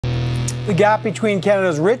The gap between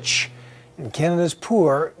Canada's rich and Canada's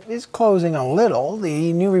poor is closing a little.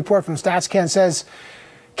 The new report from StatsCan says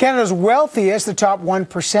Canada's wealthiest, the top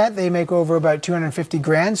 1%, they make over about 250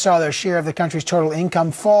 grand, saw their share of the country's total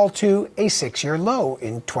income fall to a 6-year low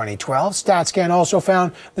in 2012. StatsCan also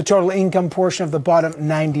found the total income portion of the bottom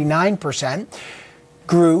 99%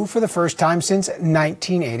 grew for the first time since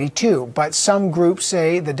 1982. But some groups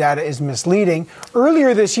say the data is misleading.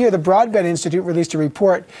 Earlier this year, the Broadbent Institute released a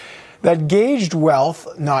report that gauged wealth,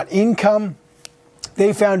 not income.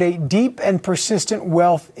 They found a deep and persistent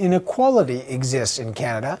wealth inequality exists in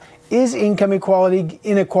Canada. Is income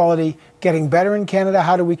inequality getting better in Canada?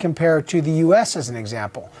 How do we compare to the US as an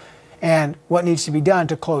example? And what needs to be done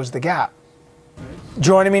to close the gap?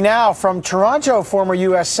 Joining me now from Toronto, former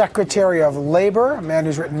US Secretary of Labor, a man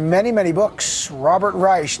who's written many, many books, Robert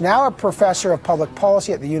Reich, now a professor of public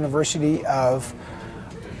policy at the University of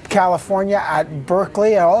California at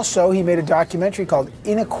Berkeley. And also, he made a documentary called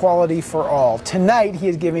Inequality for All. Tonight, he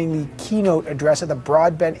is giving the keynote address at the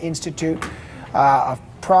Broadbent Institute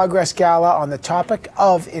Progress Gala on the topic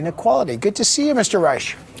of inequality. Good to see you, Mr.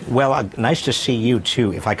 Reich. Well, nice to see you,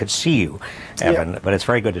 too, if I could see you, Evan, but it's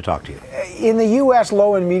very good to talk to you. In the U.S.,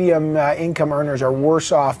 low and medium income earners are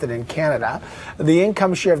worse off than in Canada. The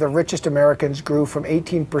income share of the richest Americans grew from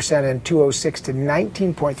 18% in 2006 to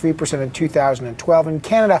 19.3% in 2012. In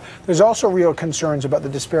Canada, there's also real concerns about the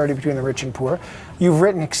disparity between the rich and poor. You've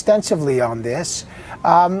written extensively on this.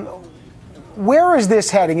 Where is this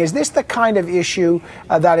heading? Is this the kind of issue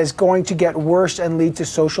that is going to get worse and lead to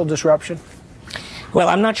social disruption? Well,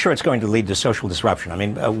 I'm not sure it's going to lead to social disruption. I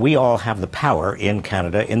mean, we all have the power in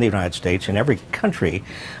Canada, in the United States, in every country,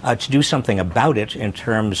 to do something about it in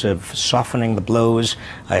terms of softening the blows,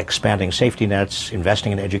 expanding safety nets,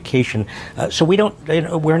 investing in education. So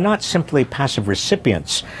we're not simply passive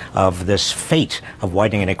recipients of this fate of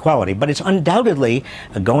widening inequality, but it's undoubtedly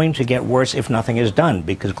going to get worse if nothing is done,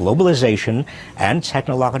 because globalization and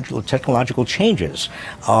technological changes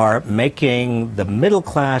are making the middle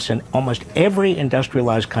class in almost every industrialized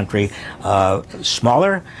country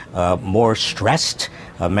smaller, more stressed,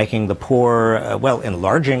 making the poor,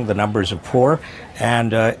 enlarging the numbers of poor,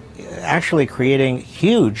 and actually creating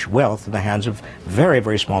huge wealth in the hands of very,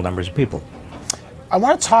 very small numbers of people. I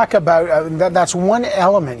want to talk about, that's one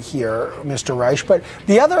element here, Mr. Reich, but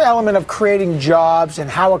the other element of creating jobs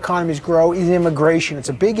and how economies grow is immigration. It's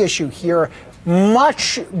a big issue here,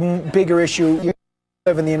 much bigger issue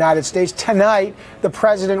in the United States. Tonight, the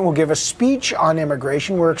president will give a speech on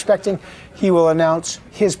immigration. We're expecting he will announce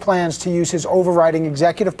his plans to use his overriding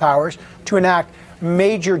executive powers to enact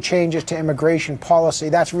major changes to immigration policy.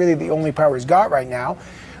 That's really the only power he's got right now.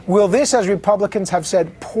 Will this, as Republicans have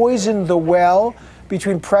said, poison the well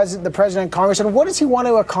between the president and Congress? And what does he want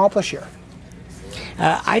to accomplish here?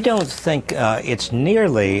 I don't think it's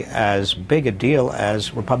nearly as big a deal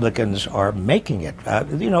as Republicans are making it.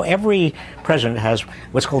 Every president has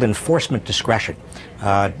what's called enforcement discretion.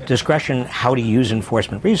 Discretion how to use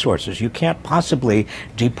enforcement resources. You can't possibly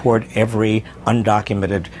deport every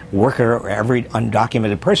undocumented worker or every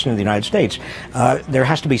undocumented person in the United States. There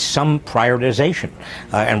has to be some prioritization.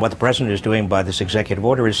 And what the president is doing by this executive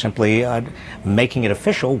order is simply making it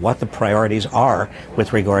official what the priorities are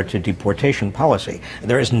with regard to deportation policy.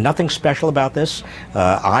 There is nothing special about this.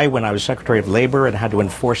 When I was Secretary of Labor and had to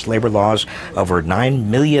enforce labor laws over 9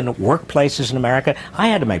 million workplaces in America, I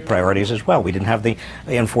had to make priorities as well. We didn't have the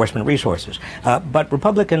enforcement resources. But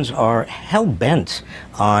Republicans are hell-bent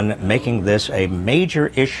on making this a major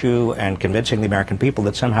issue and convincing the American people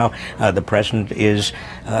that somehow the president is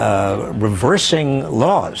reversing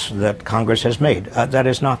laws that Congress has made. That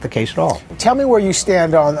is not the case at all. Tell me where you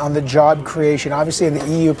stand on the job creation. Obviously in the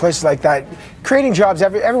EU, places like that, creating jobs,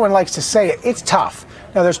 everyone likes to say it, it's tough.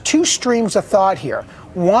 Now there's two streams of thought here.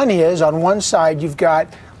 One is, on one side, you've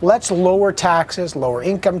got let's lower taxes, lower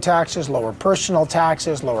income taxes, lower personal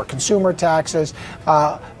taxes, lower consumer taxes,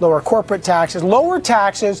 lower corporate taxes, lower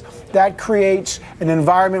taxes. That creates an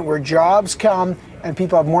environment where jobs come and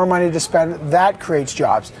people have more money to spend. That creates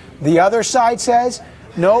jobs. The other side says,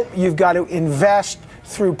 nope, you've got to invest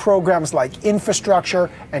through programs like infrastructure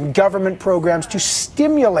and government programs to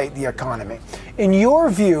stimulate the economy. In your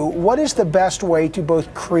view, what is the best way to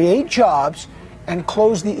both create jobs and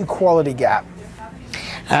close the equality gap?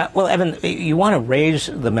 Well, Evan, you want to raise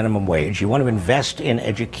the minimum wage. You want to invest in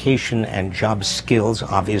education and job skills,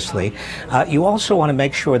 obviously. You also want to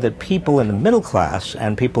make sure that people in the middle class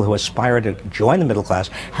and people who aspire to join the middle class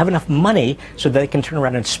have enough money so that they can turn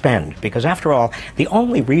around and spend. Because after all, the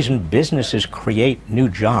only reason businesses create new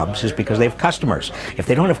jobs is because they have customers. If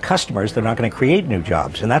they don't have customers, they're not going to create new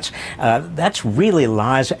jobs. And that's really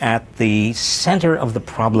lies at the center of the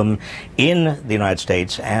problem in the United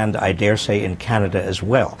States and I dare say in Canada as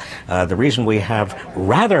well. The reason we have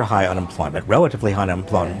rather high unemployment, relatively high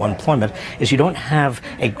unemployment, is you don't have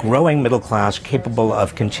a growing middle class capable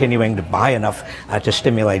of continuing to buy enough to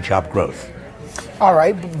stimulate job growth. All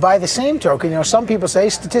right. By the same token, some people say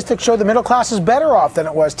statistics show the middle class is better off than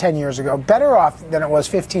it was 10 years ago, better off than it was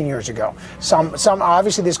 15 years ago. Some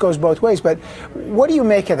obviously this goes both ways, but what do you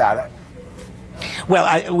make of that?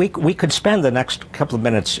 Well, we could spend the next couple of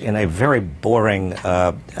minutes in a very boring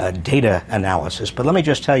data analysis, but let me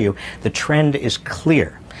just tell you, the trend is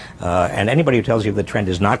clear. And anybody who tells you the trend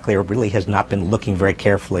is not clear really has not been looking very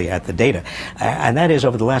carefully at the data. And that is,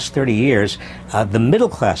 over the last 30 years, the middle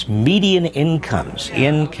class median incomes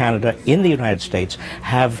in Canada, in the United States,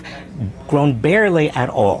 have grown barely at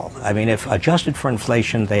all. I mean, if adjusted for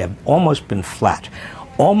inflation, they have almost been flat.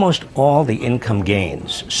 Almost all the income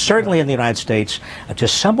gains, certainly in the United States, to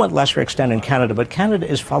somewhat lesser extent in Canada, but Canada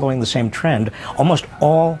is following the same trend. Almost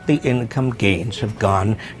all the income gains have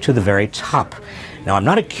gone to the very top. Now, I'm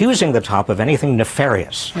not accusing the top of anything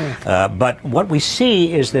nefarious, but what we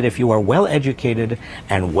see is that if you are well educated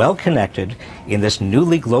and well connected in this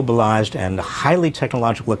newly globalized and highly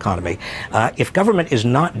technological economy, if government is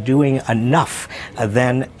not doing enough,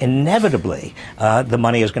 then inevitably the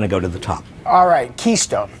money is going to go to the top. All right,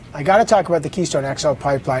 Keystone. I got to talk about the Keystone XL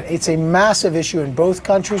pipeline. It's a massive issue in both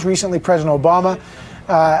countries. Recently, President Obama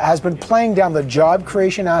has been playing down the job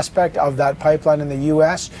creation aspect of that pipeline in the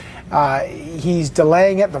U.S. He's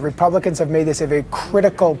delaying it. The Republicans have made this a very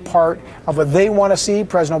critical part of what they want to see.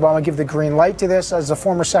 President Obama give the green light to this as the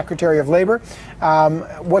former Secretary of Labor.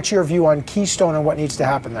 What's your view on Keystone and what needs to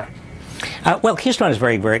happen there? Well, Keystone is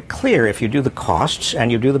very, very clear if you do the costs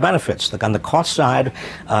and you do the benefits. On the cost side,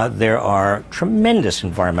 there are tremendous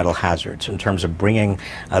environmental hazards in terms of bringing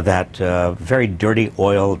that very dirty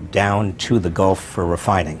oil down to the Gulf for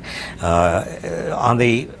refining. On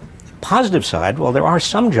the positive side, well, there are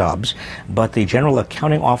some jobs, but the General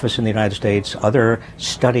Accounting Office in the United States, other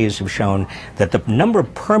studies have shown that the number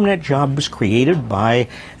of permanent jobs created by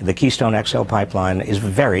the Keystone XL pipeline is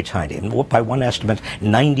very tiny. And by one estimate,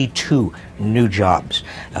 92 new jobs.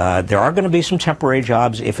 There are going to be some temporary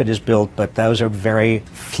jobs if it is built, but those are very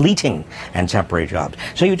fleeting and temporary jobs.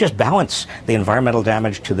 So you just balance the environmental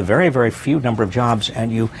damage to the very, very few number of jobs,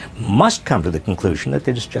 and you must come to the conclusion that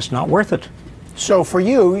it is just not worth it. So for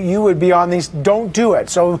you, you would be on these, don't do it.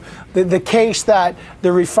 So the case that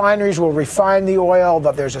the refineries will refine the oil,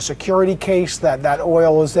 that there's a security case that that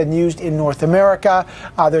oil is then used in North America.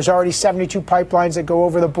 There's already 72 pipelines that go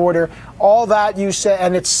over the border. All that you say,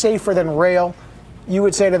 and it's safer than rail. You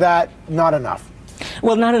would say to that, not enough.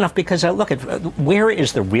 Well, not enough because, look, where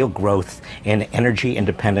is the real growth in energy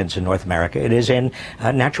independence in North America? It is in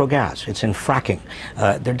natural gas. It's in fracking.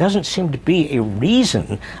 There doesn't seem to be a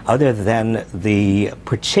reason other than the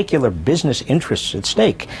particular business interests at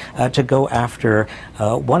stake to go after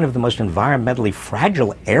one of the most environmentally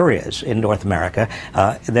fragile areas in North America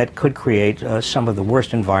that could create some of the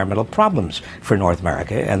worst environmental problems for North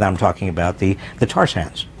America, and I'm talking about the tar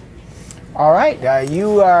sands. All right.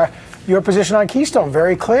 Your position on Keystone,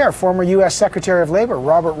 very clear. Former U.S. Secretary of Labor,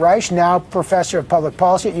 Robert Reich, now Professor of Public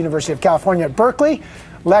Policy at University of California at Berkeley,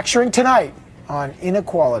 lecturing tonight on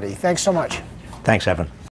inequality. Thanks so much. Thanks, Evan.